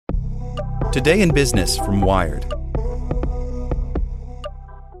Today in Business from Wired.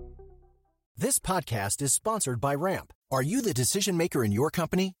 This podcast is sponsored by Ramp. Are you the decision maker in your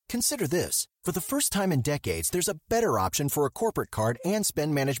company? Consider this. For the first time in decades, there's a better option for a corporate card and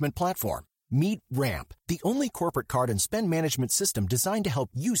spend management platform. Meet Ramp, the only corporate card and spend management system designed to help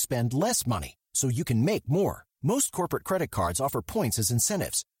you spend less money so you can make more. Most corporate credit cards offer points as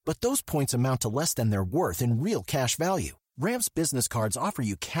incentives, but those points amount to less than their worth in real cash value. Ramp's business cards offer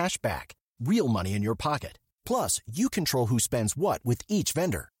you cash back, real money in your pocket. Plus, you control who spends what with each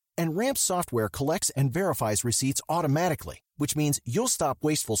vendor. And Ramp software collects and verifies receipts automatically, which means you'll stop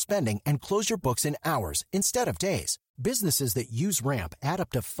wasteful spending and close your books in hours instead of days. Businesses that use Ramp add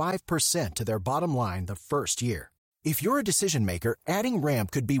up to 5% to their bottom line the first year. If you're a decision maker, adding Ramp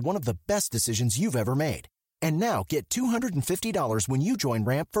could be one of the best decisions you've ever made. And now get $250 when you join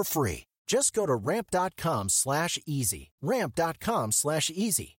Ramp for free. Just go to ramp.com/easy.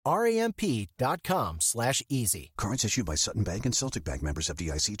 Ramp.com/easy. RAMP.com/easy. Cards issued by Sutton Bank and Celtic Bank, members of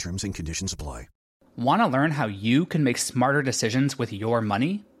FDIC. Terms and conditions apply. Want to learn how you can make smarter decisions with your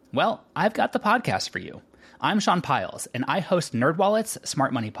money? Well, I've got the podcast for you. I'm Sean Piles, and I host NerdWallet's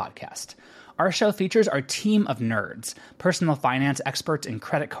Smart Money Podcast. Our show features our team of nerds, personal finance experts in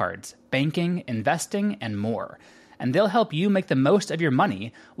credit cards, banking, investing, and more. And they'll help you make the most of your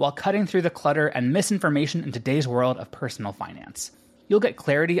money while cutting through the clutter and misinformation in today's world of personal finance. You'll get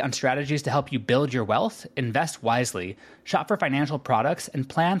clarity on strategies to help you build your wealth, invest wisely, shop for financial products, and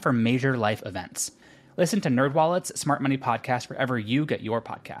plan for major life events. Listen to NerdWallet's Smart Money Podcast wherever you get your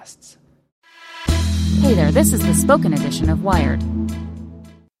podcasts. Hey there, this is the spoken edition of Wired.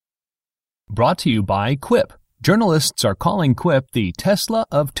 Brought to you by Quip. Journalists are calling Quip the Tesla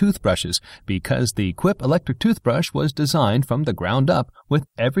of toothbrushes because the Quip electric toothbrush was designed from the ground up with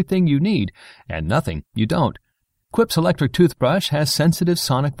everything you need and nothing you don't. Quip's electric toothbrush has sensitive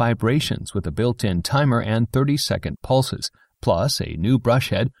sonic vibrations with a built-in timer and 30-second pulses. Plus, a new brush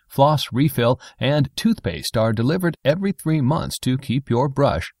head, floss refill, and toothpaste are delivered every 3 months to keep your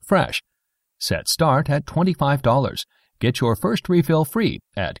brush fresh. Set start at $25. Get your first refill free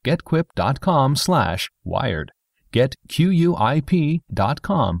at getquip.com/wired.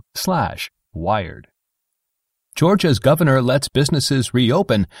 getquip.com/wired. Georgia's governor lets businesses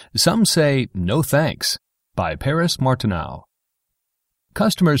reopen. Some say no thanks. By Paris Martineau.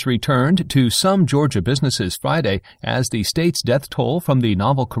 Customers returned to some Georgia businesses Friday as the state's death toll from the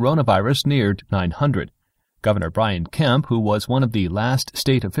novel coronavirus neared 900. Governor Brian Kemp, who was one of the last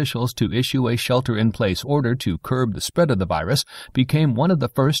state officials to issue a shelter-in-place order to curb the spread of the virus, became one of the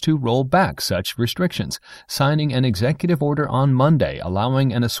first to roll back such restrictions, signing an executive order on Monday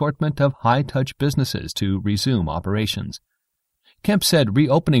allowing an assortment of high-touch businesses to resume operations. Kemp said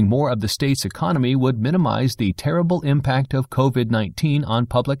reopening more of the state's economy would minimize the terrible impact of COVID-19 on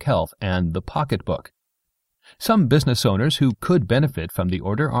public health and the pocketbook. Some business owners who could benefit from the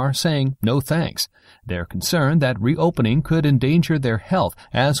order are saying no thanks. They're concerned that reopening could endanger their health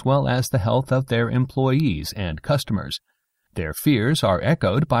as well as the health of their employees and customers. Their fears are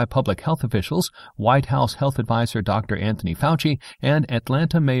echoed by public health officials, White House Health Advisor Dr. Anthony Fauci, and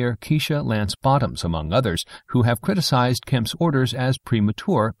Atlanta Mayor Keisha Lance Bottoms, among others, who have criticized Kemp's orders as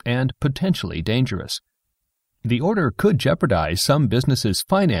premature and potentially dangerous. The order could jeopardize some businesses'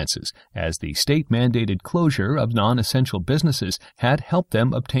 finances, as the state-mandated closure of non-essential businesses had helped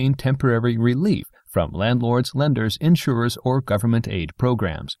them obtain temporary relief from landlords, lenders, insurers, or government aid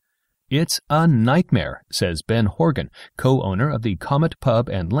programs. It's a nightmare, says Ben Horgan, co-owner of the Comet Pub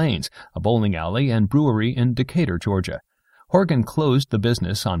and Lanes, a bowling alley and brewery in Decatur, Georgia. Horgan closed the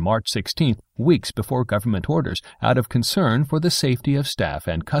business on March 16th, weeks before government orders, out of concern for the safety of staff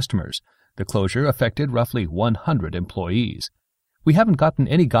and customers. The closure affected roughly 100 employees. We haven't gotten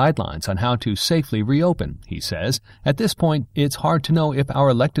any guidelines on how to safely reopen, he says. At this point, it's hard to know if our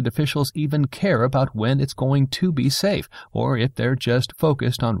elected officials even care about when it's going to be safe, or if they're just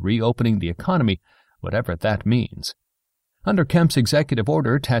focused on reopening the economy, whatever that means. Under Kemp's executive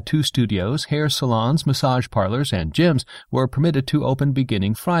order, tattoo studios, hair salons, massage parlors, and gyms were permitted to open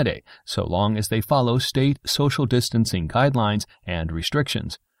beginning Friday, so long as they follow state social distancing guidelines and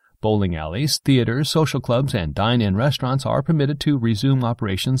restrictions. Bowling alleys, theaters, social clubs, and dine-in restaurants are permitted to resume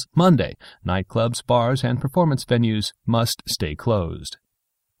operations Monday. Nightclubs, bars, and performance venues must stay closed.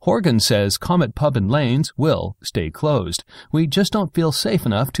 Horgan says Comet Pub and Lanes will stay closed. We just don't feel safe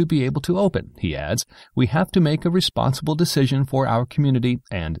enough to be able to open, he adds. We have to make a responsible decision for our community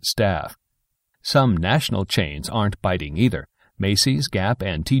and staff. Some national chains aren't biting either. Macy's, Gap,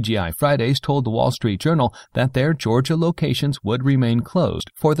 and TGI Fridays told the Wall Street Journal that their Georgia locations would remain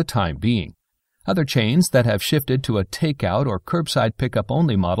closed for the time being. Other chains that have shifted to a takeout or curbside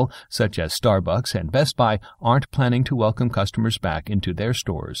pickup-only model, such as Starbucks and Best Buy, aren't planning to welcome customers back into their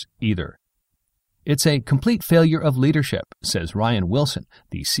stores either. It's a complete failure of leadership, says Ryan Wilson,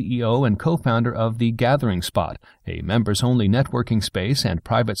 the CEO and co-founder of The Gathering Spot, a members-only networking space and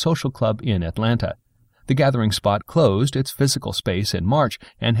private social club in Atlanta. The Gathering Spot closed its physical space in March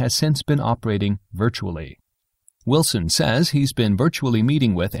and has since been operating virtually. Wilson says he's been virtually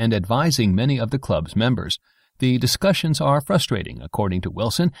meeting with and advising many of the club's members. The discussions are frustrating, according to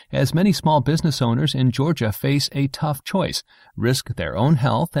Wilson, as many small business owners in Georgia face a tough choice: risk their own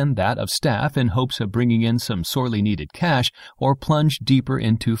health and that of staff in hopes of bringing in some sorely needed cash, or plunge deeper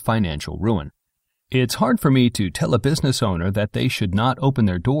into financial ruin. It's hard for me to tell a business owner that they should not open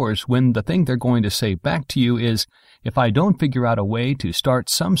their doors when the thing they're going to say back to you is, if I don't figure out a way to start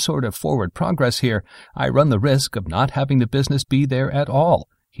some sort of forward progress here, I run the risk of not having the business be there at all,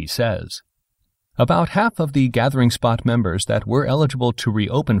 he says. About half of the Gathering Spot members that were eligible to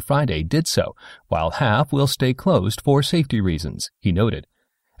reopen Friday did so, while half will stay closed for safety reasons, he noted.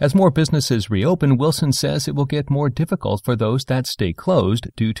 As more businesses reopen, Wilson says it will get more difficult for those that stay closed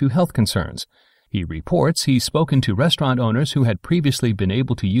due to health concerns. He reports he's spoken to restaurant owners who had previously been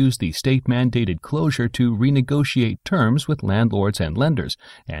able to use the state-mandated closure to renegotiate terms with landlords and lenders,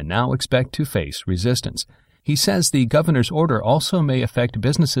 and now expect to face resistance. He says the governor's order also may affect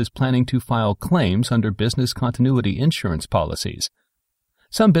businesses planning to file claims under business continuity insurance policies.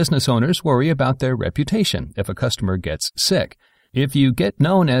 Some business owners worry about their reputation if a customer gets sick. If you get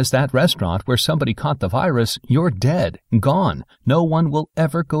known as that restaurant where somebody caught the virus, you're dead, gone. No one will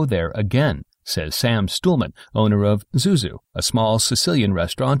ever go there again, says Sam Stuhlman, owner of Zuzu, a small Sicilian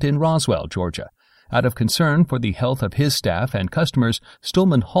restaurant in Roswell, Georgia. Out of concern for the health of his staff and customers,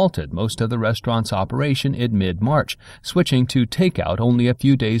 Stuhlman halted most of the restaurant's operation in mid-March, switching to takeout only a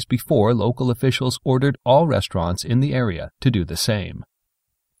few days before local officials ordered all restaurants in the area to do the same.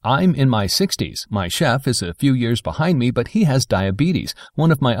 I'm in my 60s. My chef is a few years behind me, but he has diabetes.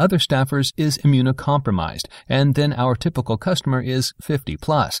 One of my other staffers is immunocompromised, and then our typical customer is 50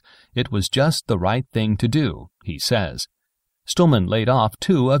 plus. It was just the right thing to do, he says. Stuhlman laid off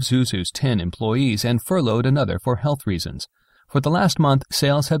 2 of Zuzu's 10 employees and furloughed another for health reasons. For the last month,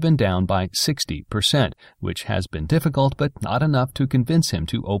 sales have been down by 60%, which has been difficult but not enough to convince him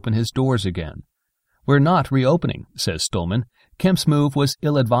to open his doors again. We're not reopening, says Stuhlman. Kemp's move was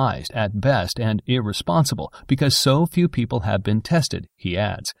ill-advised at best and irresponsible because so few people have been tested, he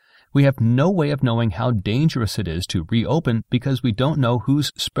adds. We have no way of knowing how dangerous it is to reopen because we don't know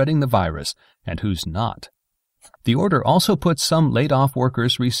who's spreading the virus and who's not. The order also puts some laid-off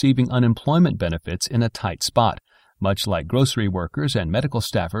workers receiving unemployment benefits in a tight spot. Much like grocery workers and medical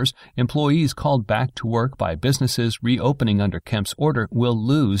staffers, employees called back to work by businesses reopening under Kemp's order will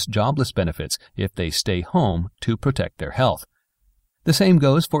lose jobless benefits if they stay home to protect their health. The same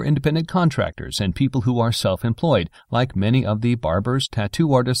goes for independent contractors and people who are self-employed, like many of the barbers,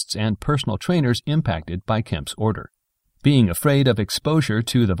 tattoo artists, and personal trainers impacted by Kemp's order. Being afraid of exposure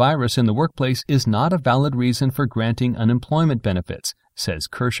to the virus in the workplace is not a valid reason for granting unemployment benefits, says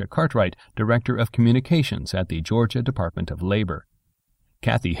Kersha Cartwright, Director of Communications at the Georgia Department of Labor.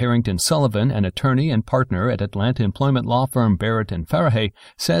 Kathy Harrington Sullivan, an attorney and partner at Atlanta employment law firm Barrett & Farahay,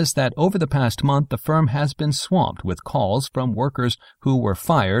 says that over the past month the firm has been swamped with calls from workers who were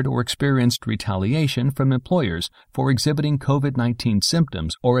fired or experienced retaliation from employers for exhibiting COVID-19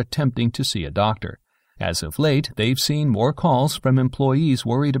 symptoms or attempting to see a doctor. As of late, they've seen more calls from employees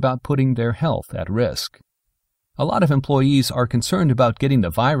worried about putting their health at risk. A lot of employees are concerned about getting the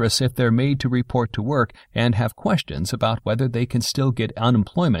virus if they're made to report to work and have questions about whether they can still get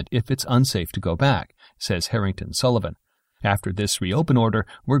unemployment if it's unsafe to go back, says Harrington Sullivan. After this reopen order,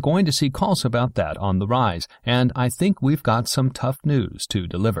 we're going to see calls about that on the rise, and I think we've got some tough news to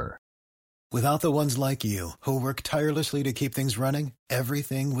deliver. Without the ones like you, who work tirelessly to keep things running,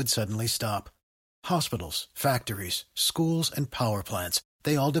 everything would suddenly stop. Hospitals, factories, schools, and power plants,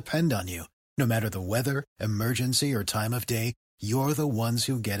 they all depend on you. No matter the weather, emergency, or time of day, you're the ones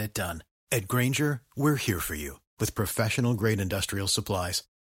who get it done. At Grainger, we're here for you with professional-grade industrial supplies.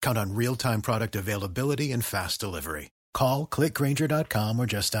 Count on real-time product availability and fast delivery. Call, click Grainger.com, or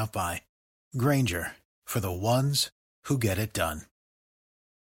just stop by. Grainger, for the ones who get it done.